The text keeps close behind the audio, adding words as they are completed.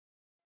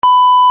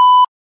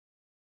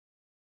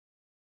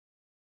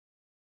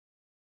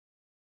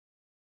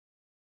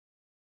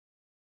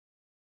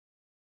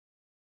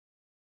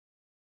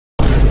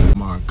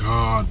my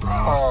God, bro.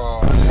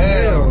 Oh,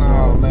 hell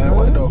no, man.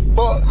 What the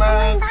fuck,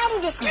 man?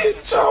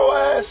 Get your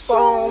ass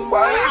on,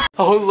 boy.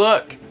 Oh,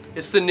 look.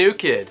 It's the new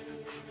kid.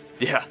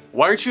 Yeah,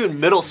 why aren't you in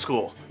middle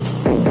school?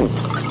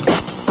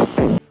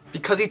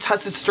 Because he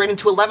tested straight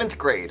into 11th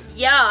grade.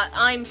 Yeah,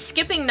 I'm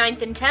skipping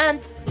 9th and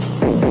 10th.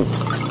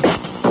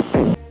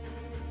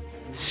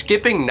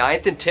 Skipping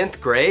 9th and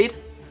 10th grade?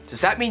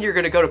 Does that mean you're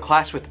gonna go to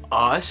class with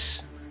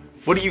us?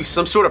 What are you,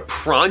 some sort of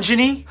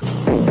progeny?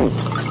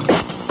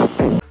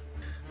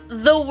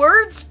 The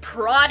word's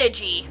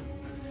prodigy.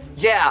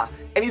 Yeah,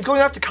 and he's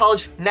going off to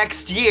college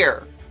next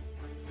year.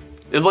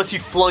 Unless you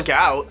flunk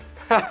out.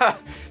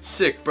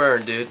 Sick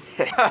burn, dude.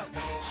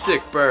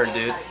 Sick burn,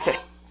 dude.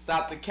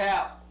 Stop the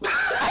cap.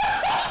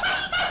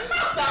 Stop the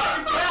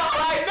cap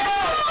right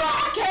now.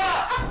 Stop the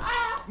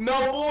cap.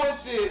 No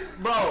bullshit,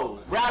 bro.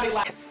 Rowdy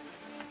like.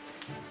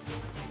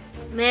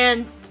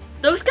 Man,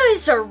 those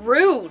guys are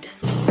rude.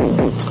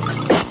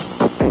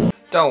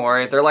 Don't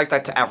worry, they're like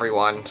that to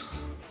everyone.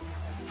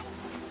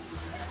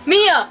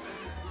 Mia!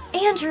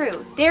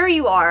 Andrew, there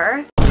you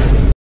are.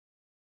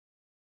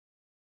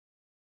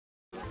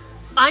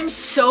 I'm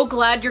so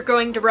glad you're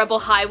going to Rebel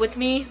High with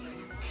me.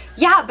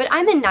 Yeah, but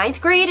I'm in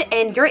 9th grade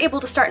and you're able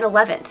to start in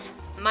 11th.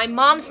 My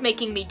mom's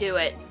making me do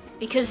it,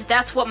 because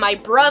that's what my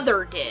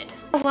brother did.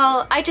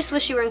 Well, I just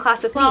wish you were in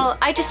class with me.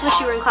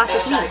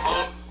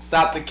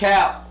 Stop the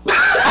cap. Stop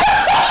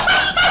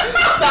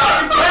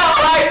the cap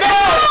right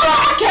now.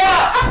 Stop the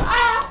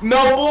cap.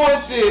 No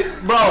bullshit,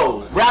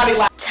 bro. Rowdy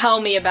like. Tell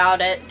me about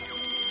it.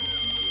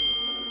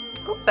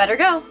 Oh, better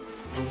go.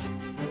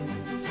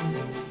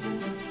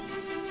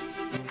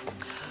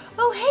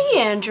 Oh, hey,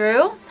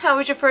 Andrew. How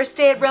was your first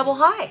day at Rebel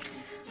High?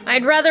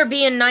 I'd rather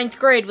be in 9th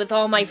grade with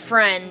all my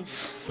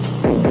friends.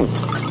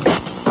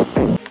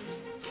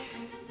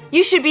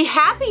 You should be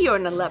happy you're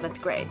in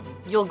 11th grade.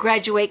 You'll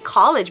graduate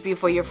college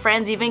before your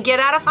friends even get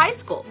out of high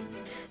school.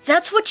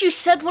 That's what you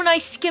said when I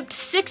skipped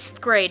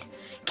 6th grade.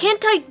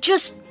 Can't I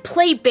just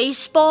play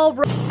baseball,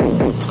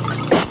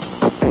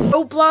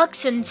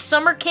 Roblox, and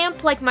summer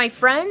camp like my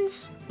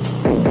friends?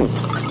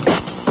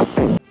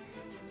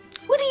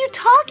 What are you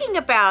talking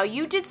about?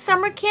 You did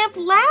summer camp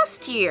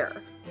last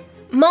year.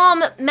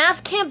 Mom,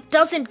 math camp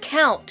doesn't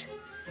count.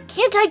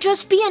 Can't I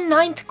just be in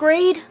 9th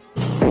grade?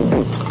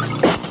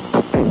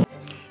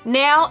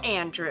 Now,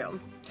 Andrew,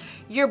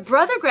 your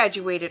brother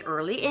graduated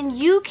early and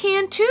you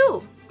can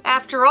too.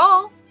 After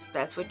all,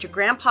 that's what your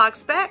grandpa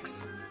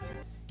expects.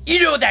 You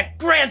know that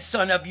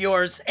grandson of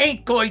yours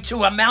ain't going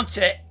to amount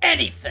to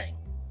anything.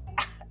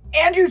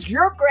 Andrew's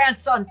your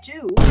grandson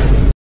too.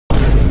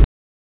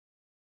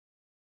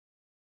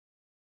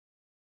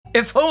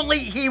 If only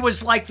he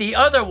was like the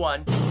other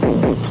one,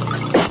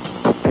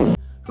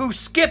 who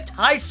skipped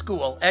high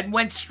school and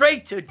went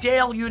straight to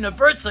Dale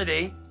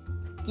University.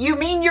 You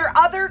mean your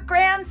other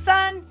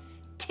grandson,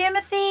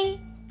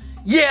 Timothy?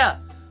 Yeah,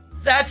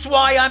 that's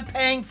why I'm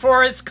paying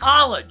for his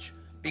college,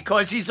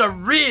 because he's a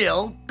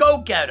real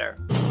go-getter.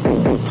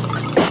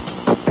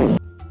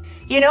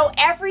 You know,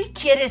 every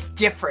kid is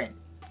different.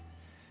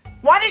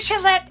 Why don't you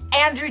let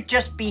Andrew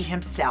just be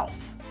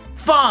himself?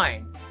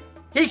 Fine.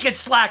 He can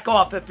slack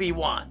off if he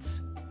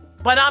wants,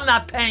 but I'm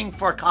not paying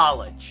for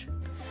college.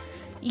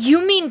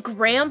 You mean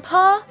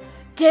Grandpa?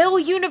 Dale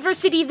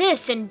University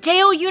this and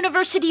Dale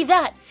University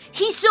that.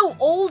 He's so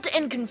old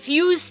and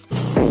confused. I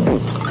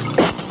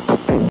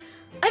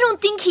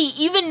don't think he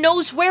even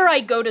knows where I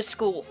go to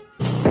school.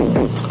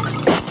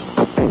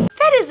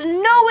 That is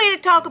no way to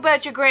talk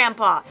about your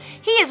grandpa.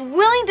 He is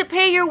willing to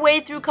pay your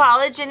way through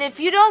college, and if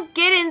you don't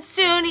get in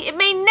soon, it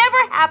may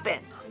never happen.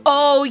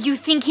 Oh, you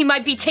think he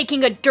might be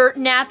taking a dirt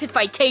nap if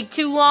I take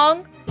too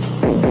long?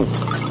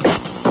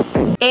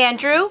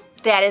 Andrew,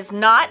 that is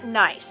not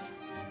nice.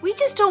 We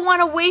just don't want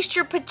to waste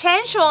your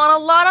potential on a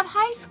lot of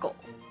high school.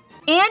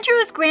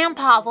 Andrew's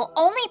grandpa will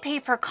only pay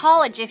for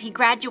college if he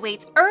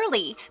graduates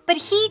early, but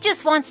he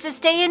just wants to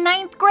stay in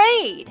 9th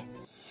grade.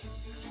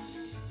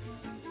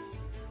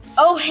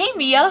 Oh, hey,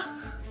 Mia.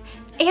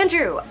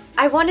 Andrew,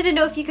 I wanted to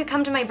know if you could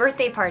come to my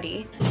birthday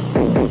party.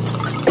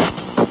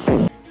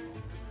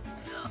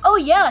 Oh,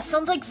 yeah,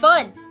 sounds like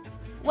fun.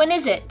 When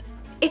is it?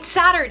 It's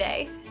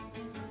Saturday.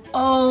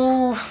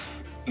 Oh,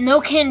 no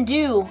can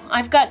do.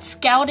 I've got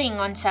scouting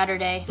on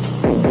Saturday.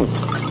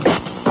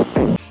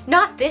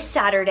 Not this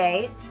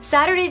Saturday.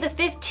 Saturday the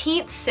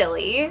 15th,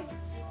 silly.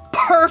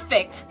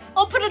 Perfect.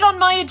 I'll put it on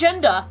my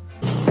agenda.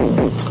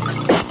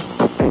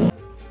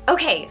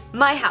 Okay,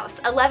 my house,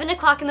 11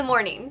 o'clock in the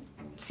morning.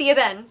 See you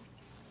then.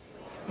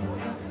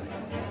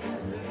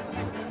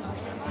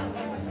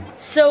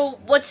 So,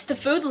 what's the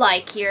food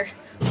like here?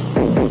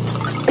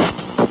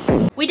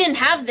 We didn't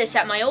have this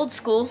at my old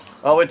school.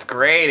 Oh, it's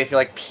great if you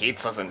like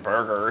pizzas and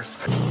burgers.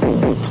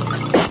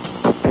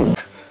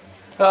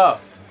 Oh,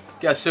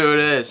 guess who it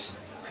is?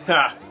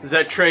 Ha, does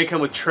that train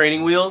come with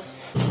training wheels?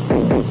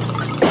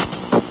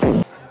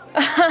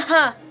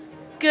 Haha,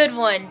 good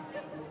one.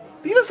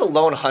 Leave us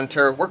alone,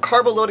 Hunter. We're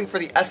carbo loading for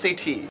the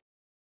SAT.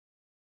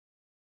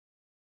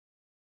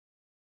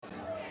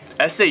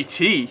 SAT?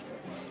 Do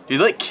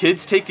you let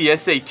kids take the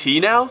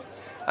SAT now?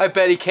 I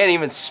bet he can't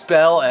even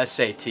spell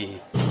SAT.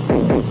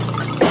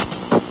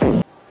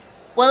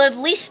 Well, at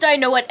least I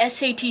know what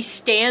SAT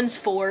stands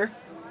for.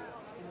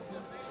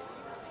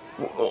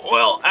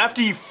 Well,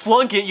 after you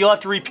flunk it, you'll have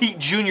to repeat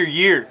junior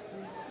year.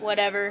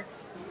 Whatever.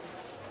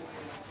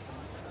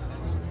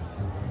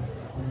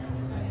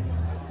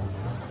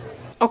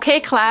 Okay,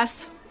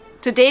 class.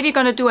 Today we're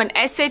gonna do an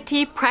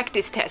SAT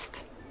practice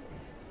test.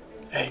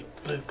 Hey,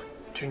 Luke,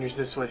 turn yours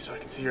this way so I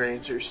can see your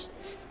answers.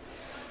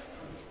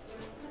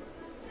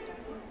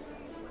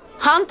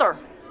 Hunter,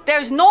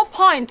 there's no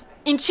point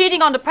in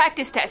cheating on the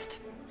practice test.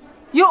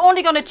 You're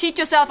only gonna cheat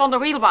yourself on the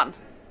real one.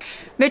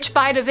 Which,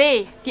 by the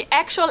way, the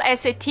actual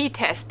SAT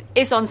test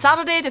is on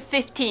Saturday the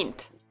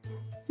 15th.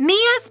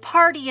 Mia's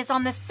party is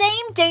on the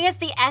same day as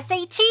the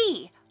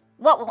SAT.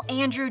 What will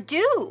Andrew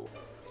do?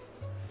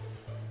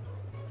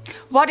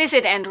 What is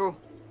it, Andrew?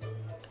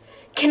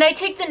 Can I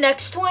take the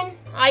next one?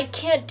 I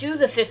can't do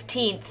the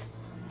 15th.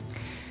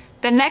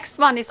 The next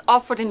one is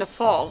offered in the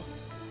fall,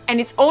 and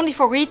it's only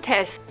for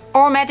retests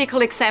or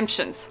medical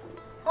exemptions.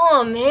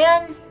 Oh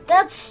man,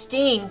 that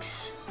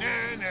stinks.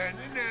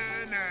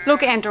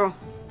 Look, Andrew,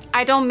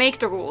 I don't make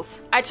the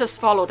rules, I just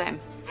follow them.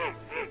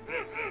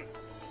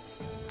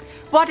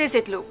 What is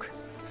it, Luke?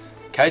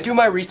 Can I do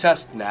my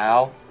retest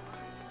now?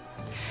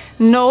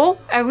 No,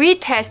 a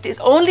retest is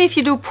only if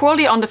you do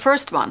poorly on the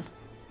first one.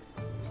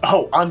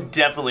 Oh, I'm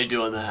definitely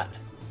doing that.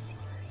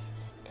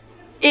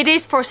 It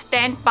is for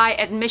standby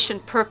admission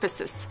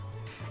purposes.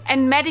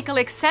 And medical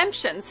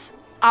exemptions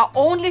are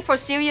only for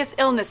serious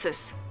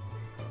illnesses.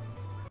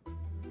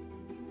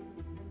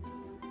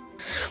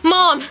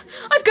 Mom,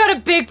 I've got a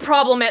big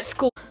problem at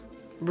school.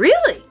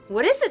 Really?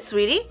 What is it,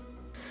 sweetie?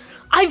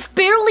 I've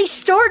barely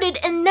started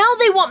and now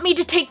they want me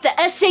to take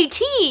the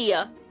SAT.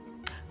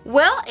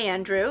 Well,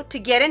 Andrew, to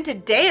get into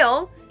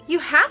Dale, you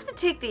have to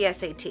take the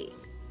SAT.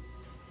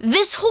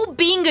 This whole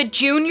being a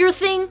junior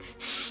thing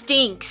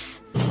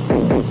stinks.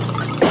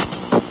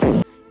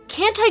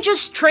 Can't I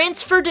just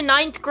transfer to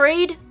 9th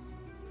grade?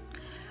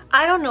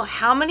 I don't know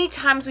how many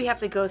times we have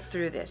to go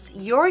through this.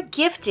 You're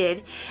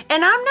gifted,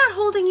 and I'm not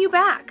holding you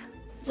back.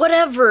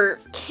 Whatever.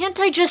 Can't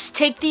I just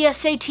take the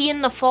SAT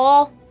in the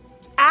fall?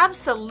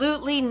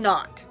 Absolutely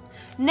not.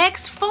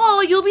 Next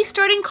fall, you'll be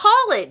starting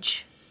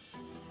college.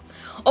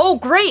 Oh,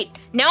 great.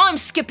 Now I'm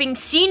skipping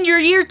senior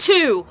year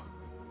too.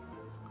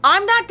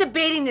 I'm not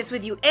debating this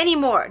with you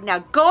anymore. Now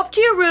go up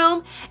to your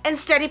room and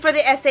study for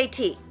the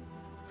SAT.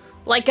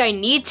 Like I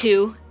need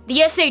to. The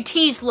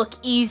SATs look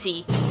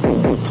easy.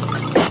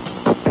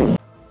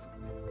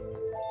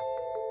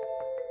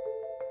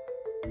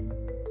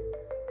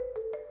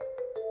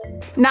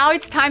 Now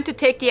it's time to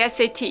take the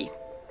SAT.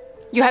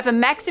 You have a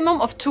maximum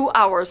of 2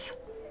 hours.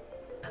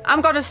 I'm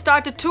gonna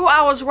start the 2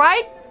 hours,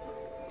 right?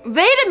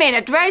 Wait a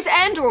minute, where is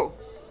Andrew?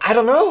 I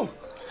don't know.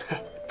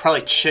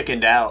 Probably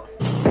chickened out.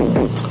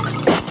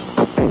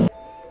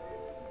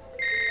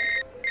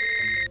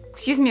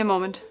 Excuse me a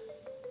moment.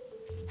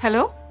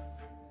 Hello?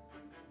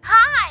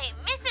 Hi,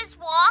 Mrs.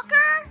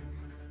 Walker?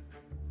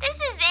 This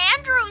is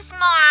Andrew's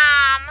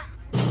mom.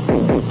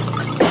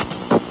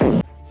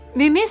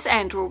 We miss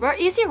Andrew. Where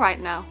is he right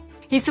now?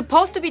 He's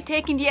supposed to be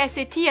taking the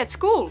SAT at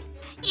school.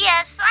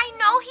 Yes, I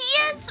know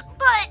he is,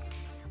 but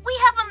we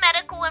have a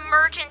medical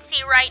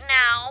emergency right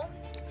now.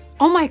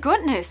 Oh my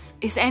goodness,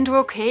 is Andrew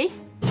okay?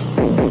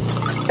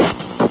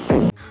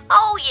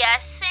 Oh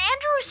yes,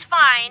 Andrew's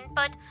fine,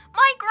 but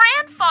my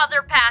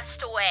grandfather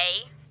passed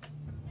away.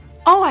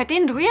 Oh, I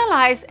didn't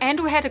realize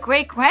Andrew had a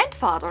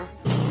great-grandfather.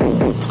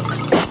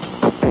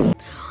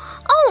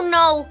 Oh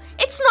no,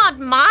 it's not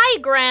my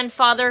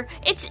grandfather,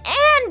 it's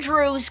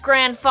Andrew's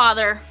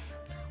grandfather.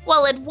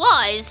 Well, it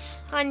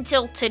was,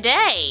 until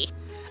today.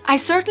 I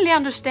certainly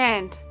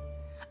understand.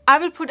 I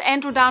will put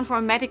Andrew down for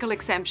a medical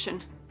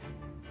exemption.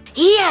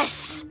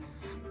 Yes!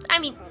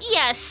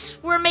 Yes,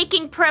 we're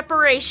making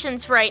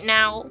preparations right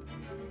now.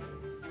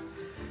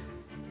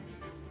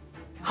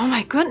 Oh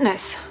my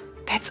goodness,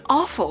 that's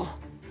awful.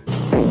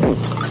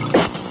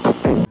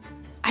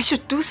 I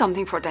should do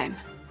something for them.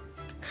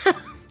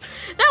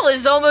 That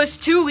was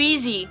almost too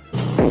easy.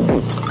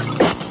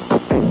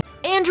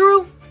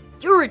 Andrew,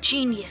 you're a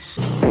genius.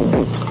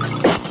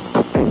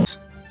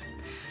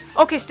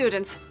 Okay,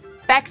 students,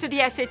 back to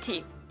the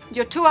SAT.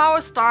 Your 2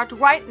 hours start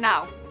right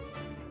now.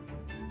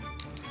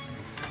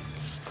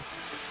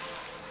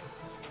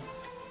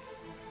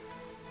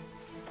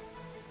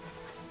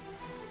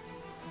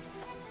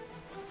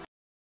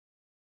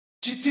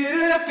 You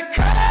didn't have to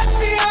cut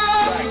me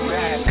off.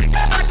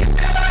 I can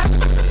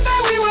never know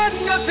we were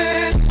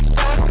nothing.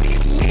 I don't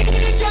even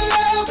need your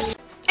love.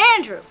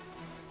 Andrew,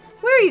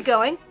 where are you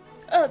going?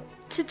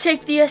 To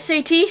take the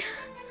SAT?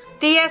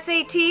 The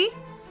SAT?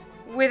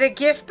 With a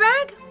gift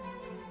bag?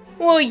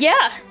 Well,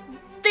 yeah.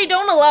 They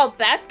don't allow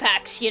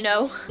backpacks, you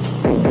know.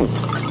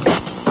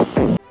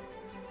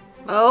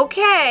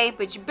 Okay,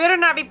 but you better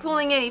not be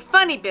pulling any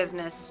funny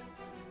business.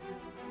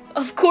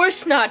 Of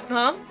course not,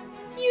 Mom.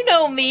 You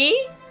know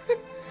me.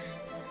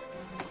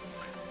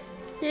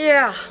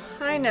 Yeah,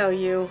 I know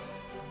you.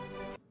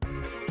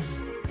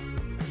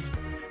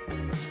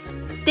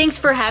 The Thanks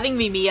for having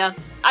me, Mia.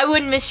 I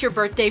wouldn't miss your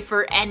birthday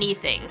for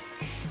anything.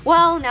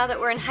 Well, now that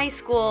we're in high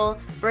school,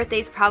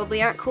 birthdays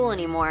probably aren't cool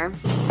anymore.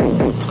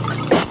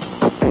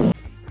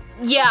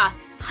 Yeah,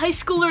 high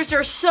schoolers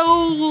are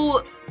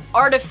so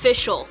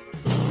artificial.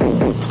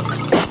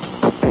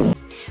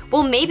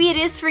 Well, maybe it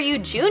is for you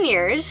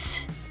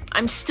juniors.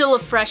 I'm still a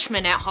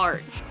freshman at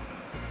heart.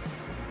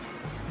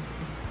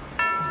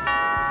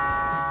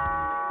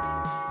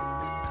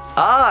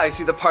 Ah, I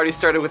see the party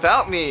started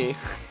without me.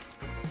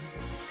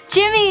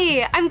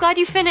 Jimmy, I'm glad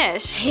you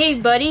finished. Hey,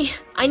 buddy.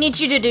 I need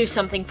you to do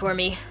something for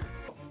me.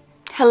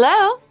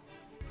 Hello?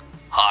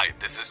 Hi,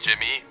 this is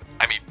Jimmy.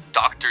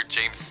 Dr.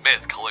 James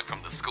Smith calling from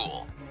the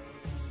school.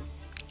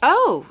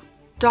 Oh,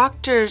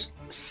 Dr.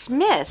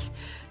 Smith.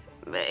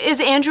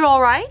 Is Andrew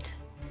all right?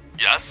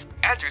 Yes,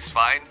 Andrew's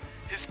fine.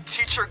 His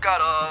teacher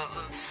got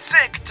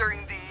sick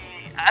during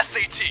the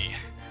SAT.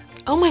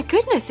 Oh my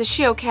goodness, is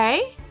she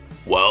okay?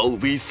 Well,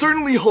 we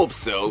certainly hope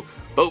so,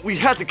 but we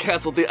had to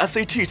cancel the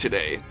SAT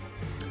today.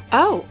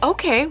 Oh,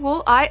 okay.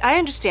 Well, I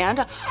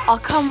understand. I'll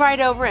come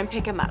right over and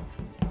pick him up.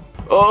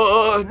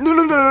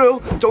 No.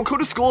 Don't go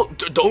to school.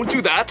 Don't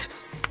do that.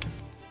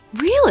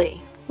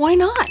 Really? Why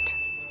not?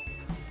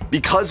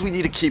 Because we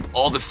need to keep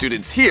all the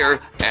students here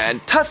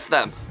and test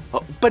them,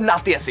 but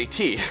not the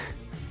SAT.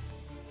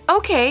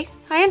 Okay,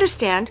 I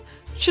understand.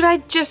 Should I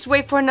just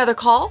wait for another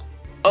call?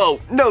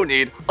 Oh, no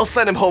need. I'll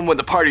send him home when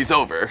the party's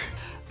over.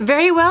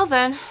 Very well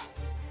then.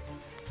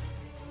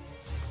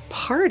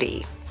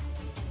 Party?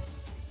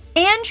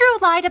 Andrew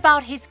lied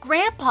about his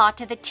grandpa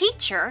to the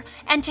teacher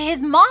and to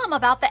his mom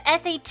about the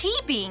SAT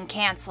being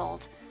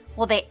canceled.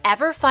 Will they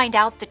ever find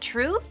out the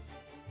truth?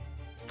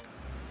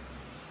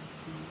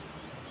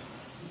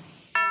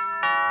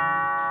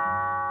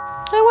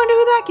 I wonder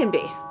who that can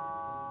be.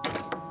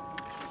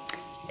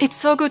 It's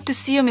so good to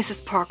see you,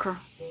 Mrs. Parker.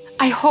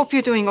 I hope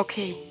you're doing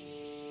okay.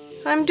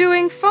 I'm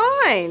doing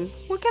fine.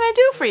 What can I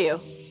do for you?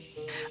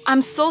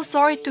 I'm so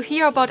sorry to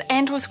hear about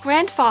Andrew's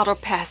grandfather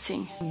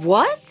passing.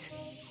 What?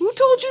 Who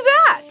told you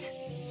that?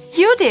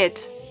 You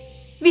did.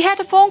 We had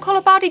a phone call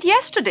about it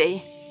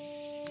yesterday.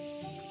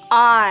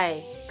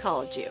 I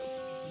called you.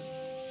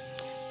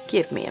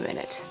 Give me a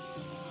minute.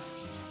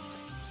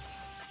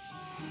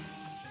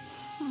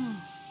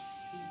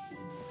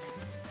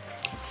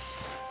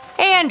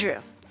 Hey,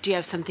 Andrew. Do you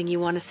have something you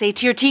want to say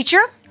to your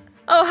teacher?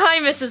 Oh, hi,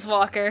 Mrs.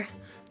 Walker.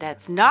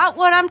 That's not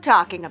what I'm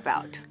talking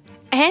about.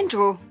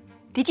 Andrew,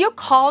 did you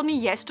call me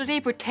yesterday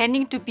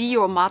pretending to be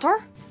your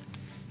mother?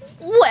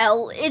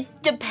 Well,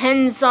 it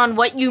depends on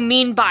what you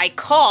mean by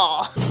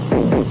call.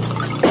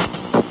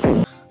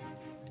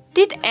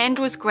 Did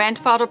Andrew's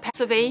grandfather pass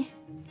away?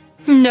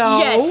 No.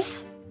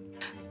 Yes.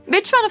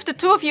 Which one of the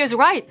two of you is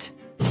right?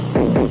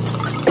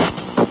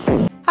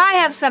 I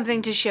have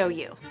something to show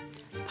you.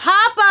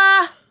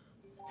 Papa!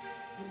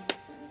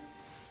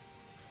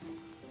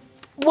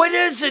 What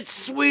is it,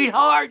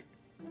 sweetheart?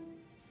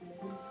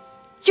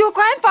 Your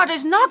grandfather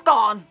is not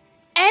gone.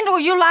 Andrew,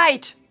 you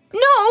lied. No,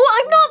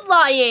 I'm not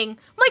lying.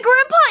 My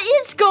grandpa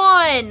is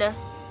gone.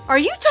 Are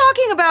you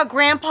talking about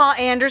Grandpa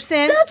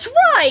Anderson? That's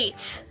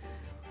right.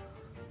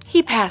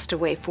 He passed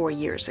away 4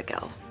 years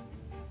ago.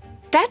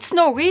 That's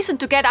no reason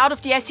to get out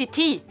of the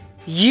SAT.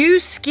 You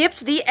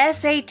skipped the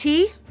SAT?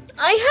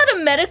 I had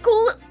a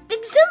medical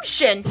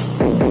exemption.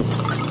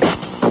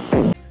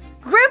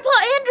 Grandpa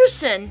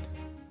Anderson.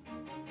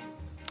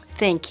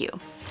 Thank you.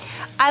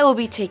 I will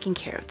be taking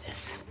care of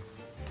this.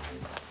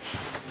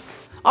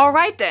 All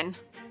right then.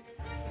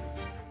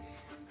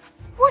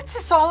 What's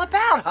this all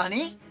about,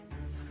 honey?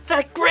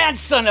 That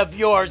grandson of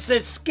yours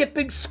is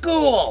skipping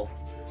school.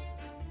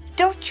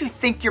 Don't you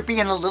think you're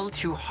being a little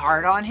too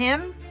hard on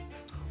him?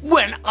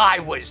 When I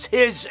was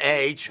his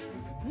age,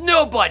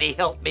 nobody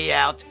helped me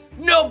out.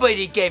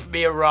 Nobody gave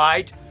me a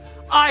ride.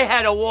 I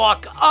had to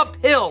walk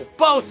uphill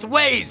both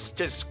ways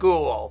to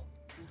school.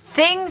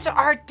 Things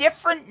are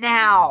different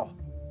now.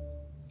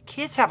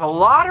 Kids have a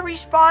lot of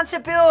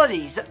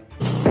responsibilities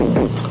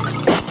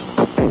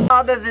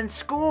other than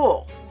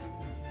school.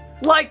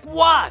 Like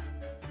what?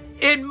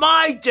 In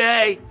my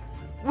day,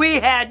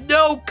 we had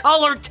no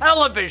color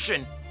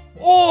television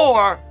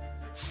or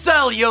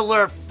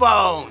cellular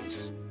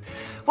phones.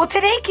 Well,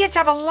 today kids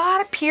have a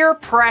lot of peer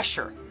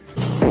pressure.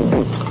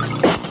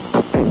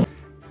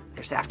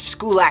 There's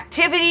after-school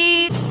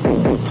activity.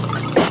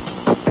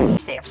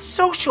 They have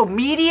social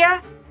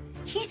media.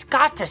 He's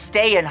got to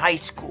stay in high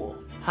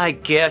school. I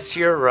guess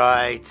you're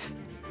right.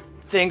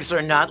 Things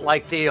are not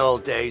like the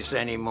old days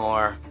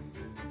anymore.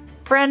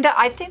 Brenda,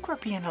 I think we're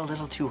being a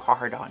little too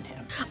hard on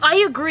him. I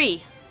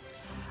agree.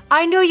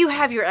 I know you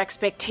have your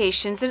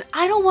expectations, and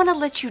I don't want to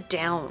let you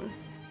down.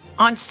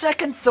 On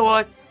second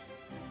thought,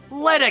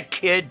 let a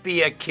kid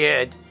be a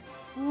kid.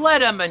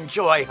 Let him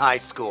enjoy high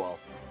school.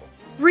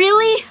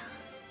 Really?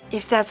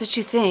 If that's what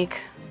you think.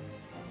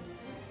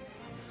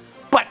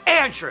 But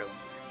Andrew,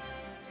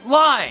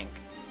 lying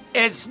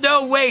is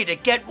no way to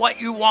get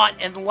what you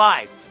want in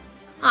life.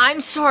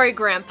 I'm sorry,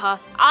 Grandpa.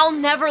 I'll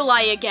never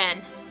lie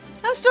again.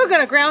 I'm still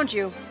gonna ground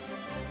you.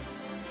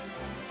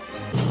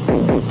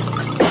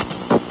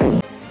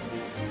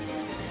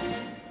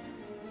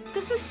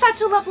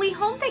 such a lovely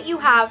home that you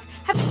have.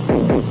 Have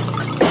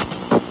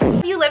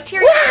you lived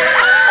here?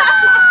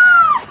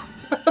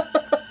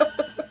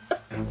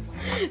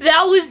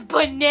 That was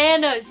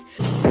bananas.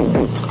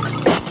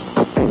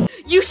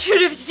 You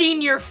should have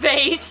seen your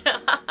face.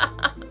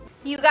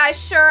 You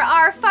guys sure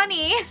are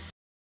funny.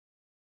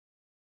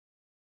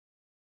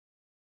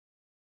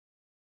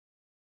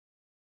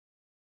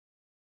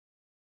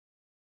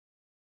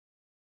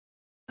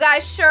 You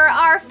guys sure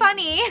are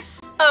funny.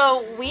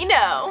 Oh, we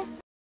know.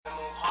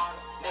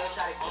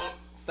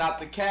 Stop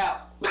the cap. Stop the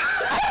cap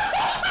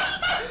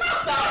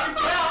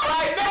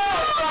right now.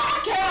 Stop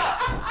the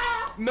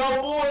cap.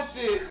 No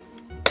bullshit.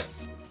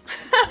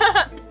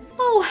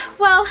 Oh,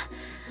 well,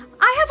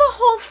 I have a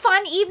whole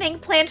fun evening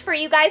planned for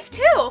you guys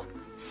too.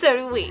 So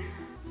do we.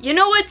 You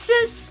know what,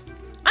 sis?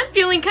 I'm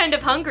feeling kind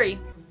of hungry.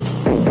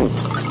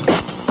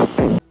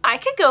 I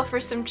could go for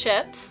some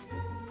chips.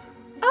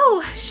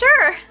 Oh,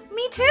 sure.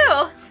 Me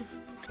too.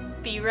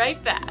 Be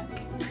right back.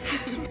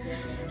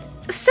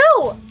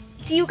 So,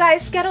 do you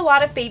guys get a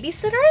lot of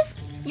babysitters?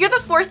 You're the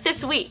 4th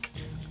this week.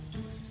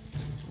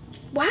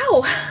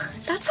 Wow,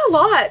 that's a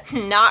lot.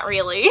 Not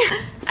really.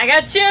 I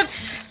got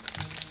chips.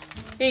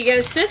 Here you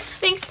go, sis.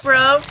 Thanks,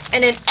 bro.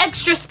 And an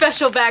extra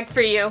special bag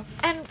for you.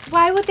 And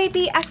why would they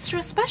be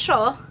extra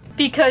special?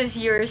 Because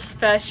you're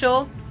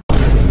special.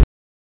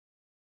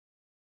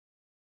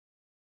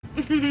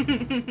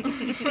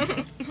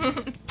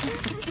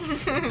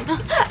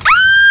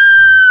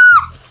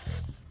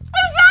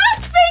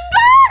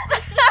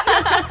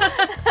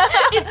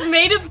 It's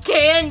made of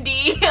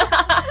candy.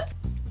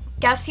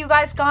 Guess you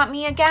guys got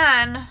me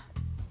again.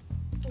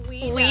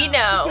 We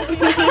know.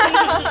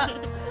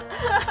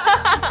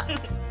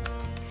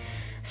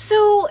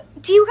 So,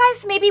 do you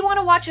guys maybe want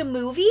to watch a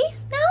movie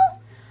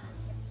now?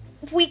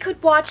 We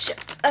could watch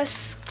a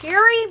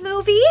scary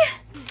movie.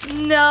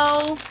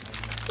 No.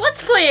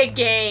 Let's play a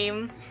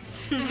game.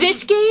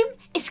 This game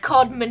is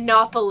called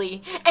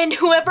Monopoly, and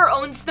whoever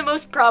owns the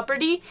most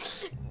property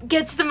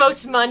gets the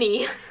most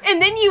money.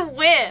 And then you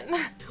win.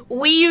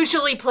 We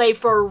usually play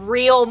for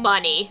real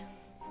money.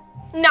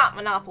 Not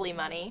Monopoly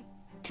money.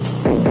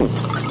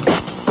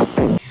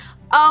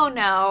 Oh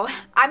no,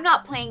 I'm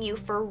not playing you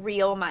for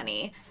real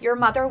money. Your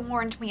mother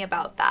warned me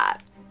about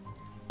that.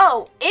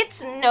 Oh,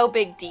 it's no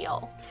big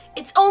deal.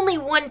 It's only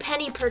 1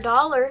 penny per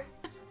dollar.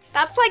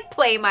 That's like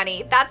play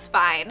money, that's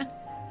fine.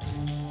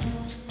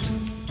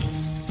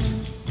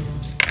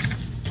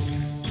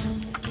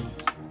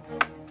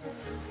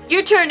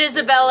 Your turn,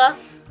 Isabella.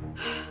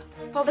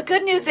 Well, the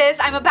good news is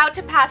I'm about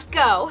to pass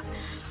go.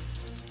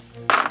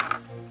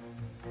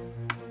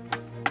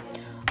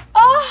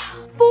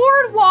 Oh,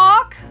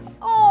 boardwalk.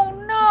 Oh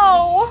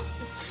no.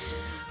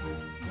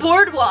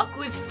 Boardwalk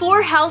with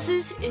 4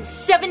 houses is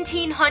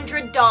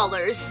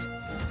 $1,700.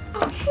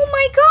 Oh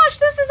my gosh,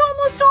 this is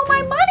almost all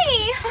my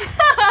money.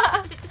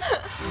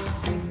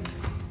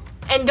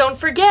 And don't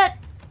forget,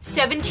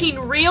 17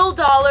 real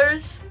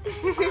dollars.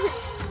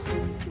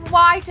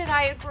 Why did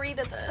I agree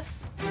to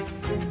this?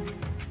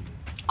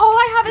 All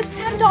I have is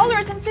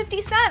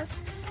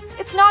 $10.50.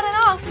 It's not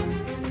enough.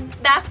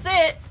 That's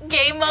it.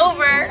 Game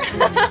over.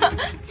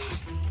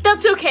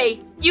 That's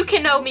okay. You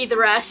can owe me the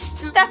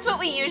rest. That's what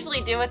we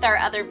usually do with our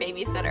other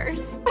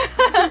babysitters.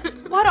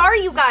 What are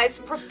you guys,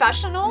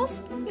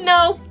 professionals?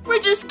 No, we're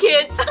just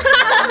kids.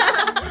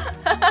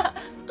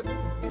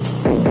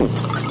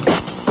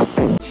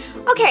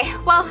 Okay,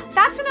 well,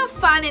 that's enough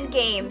fun and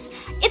games.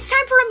 It's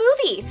time for a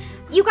movie.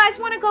 You guys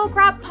want to go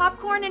grab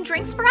popcorn and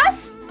drinks for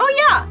us? Oh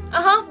yeah.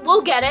 Uh-huh,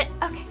 we'll get it.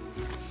 Okay.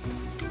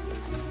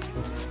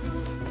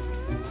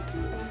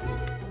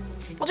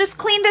 We'll just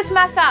clean this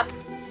mess up.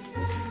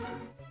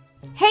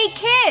 Hey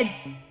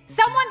kids,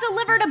 someone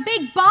delivered a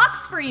big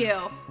box for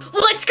you.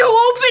 Let's go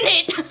open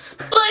it.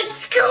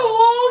 Let's go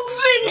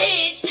open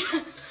it.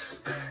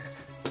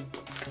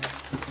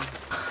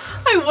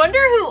 I wonder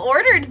who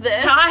ordered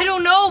this. I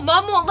don't know.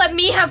 Mom won't let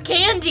me have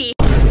candy.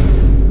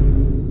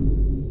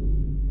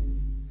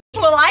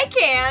 Well, I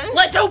can.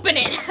 Let's open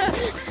it.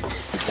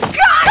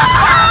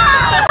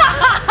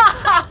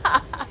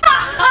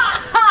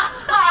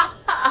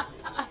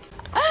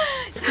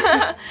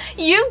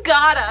 You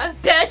got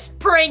us. Best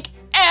prank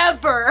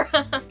ever.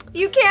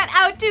 You can't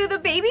outdo the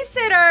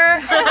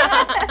babysitter.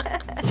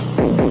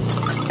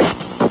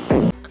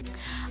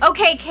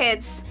 Okay,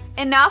 kids,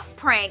 enough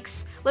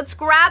pranks. Let's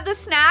grab the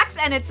snacks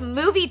and it's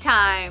movie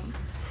time.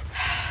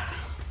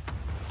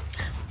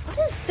 What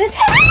is this?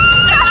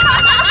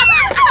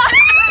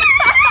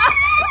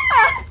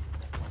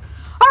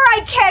 All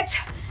right, kids,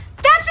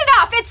 that's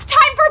enough. It's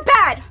time for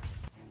bed.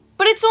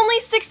 But it's only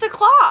 6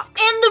 o'clock.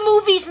 And the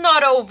movie's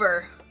not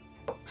over.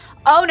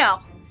 Oh no,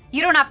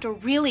 you don't have to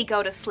really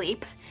go to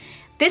sleep.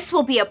 This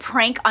will be a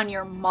prank on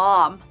your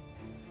mom.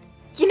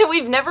 You know,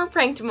 we've never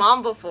pranked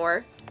Mom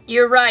before.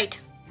 You're right.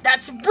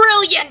 That's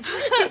brilliant.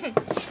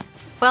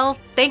 Well,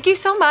 thank you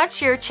so much.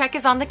 Your check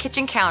is on the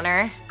kitchen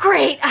counter.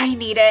 Great, I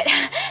need it.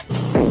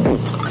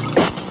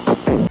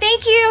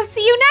 Thank you.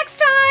 See you next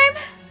time.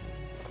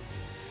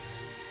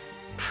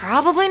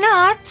 Probably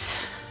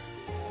not.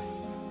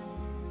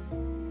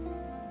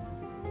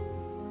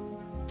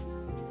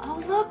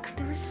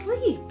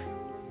 asleep.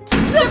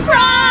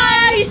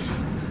 Surprise!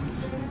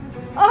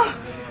 Oh,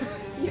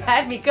 you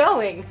had me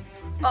going.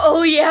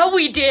 Oh yeah,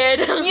 we did.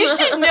 You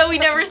should know we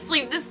never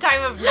sleep this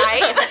time of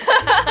night.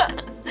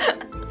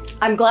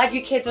 I'm glad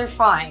you kids are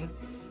fine.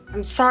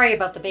 I'm sorry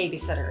about the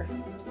babysitter.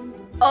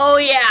 Oh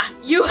yeah,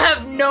 you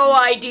have no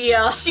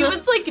idea. She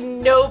was like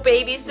no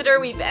babysitter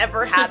we've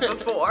ever had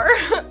before.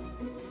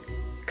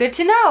 Good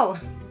to know.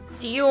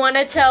 Do you want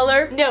to tell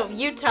her? No,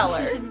 you tell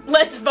her.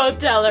 Let's both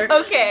tell her.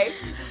 Okay.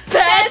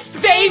 Best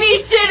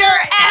babysitter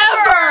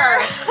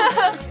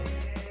ever!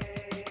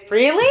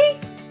 Really?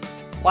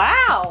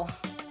 Wow.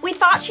 We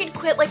thought she'd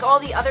quit like all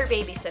the other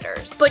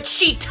babysitters. But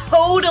she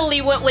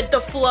totally went with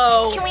the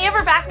flow. Can we have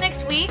her back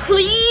next week?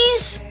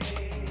 Please?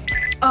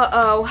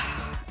 Uh-oh.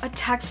 A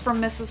text from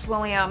Mrs.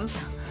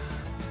 Williams.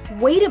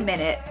 Wait a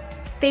minute.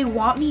 They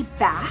want me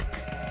back?